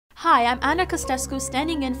Hi, I'm Anna Kostescu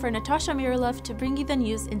standing in for Natasha Mirilov to bring you the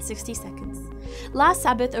news in 60 seconds. Last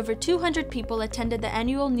Sabbath, over 200 people attended the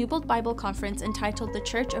annual Newbold Bible Conference entitled The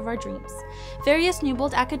Church of Our Dreams. Various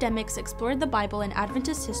Newbold academics explored the Bible and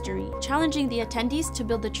Adventist history, challenging the attendees to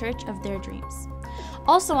build the church of their dreams.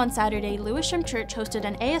 Also on Saturday, Lewisham Church hosted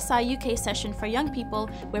an ASI UK session for young people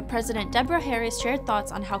where President Deborah Harris shared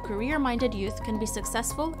thoughts on how career-minded youth can be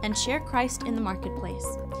successful and share Christ in the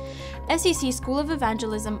marketplace. SEC School of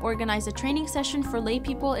Evangelism organized a training session for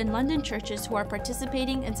laypeople in London churches who are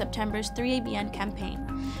participating in September's 3ABN campaign.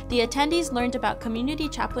 The attendees learned about community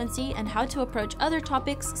chaplaincy and how to approach other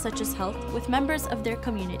topics such as health with members of their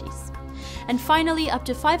communities. And finally, up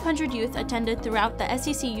to 500 youth attended throughout the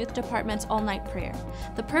SEC Youth Department's all-night prayer.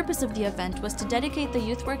 The purpose of the event was to dedicate the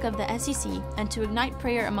youth work of the SEC and to ignite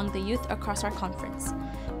prayer among the youth across our conference.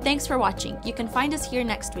 Thanks for watching. You can find us here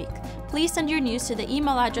next week. Please send your news to the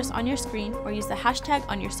email address on your screen or use the hashtag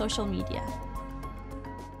on your social media.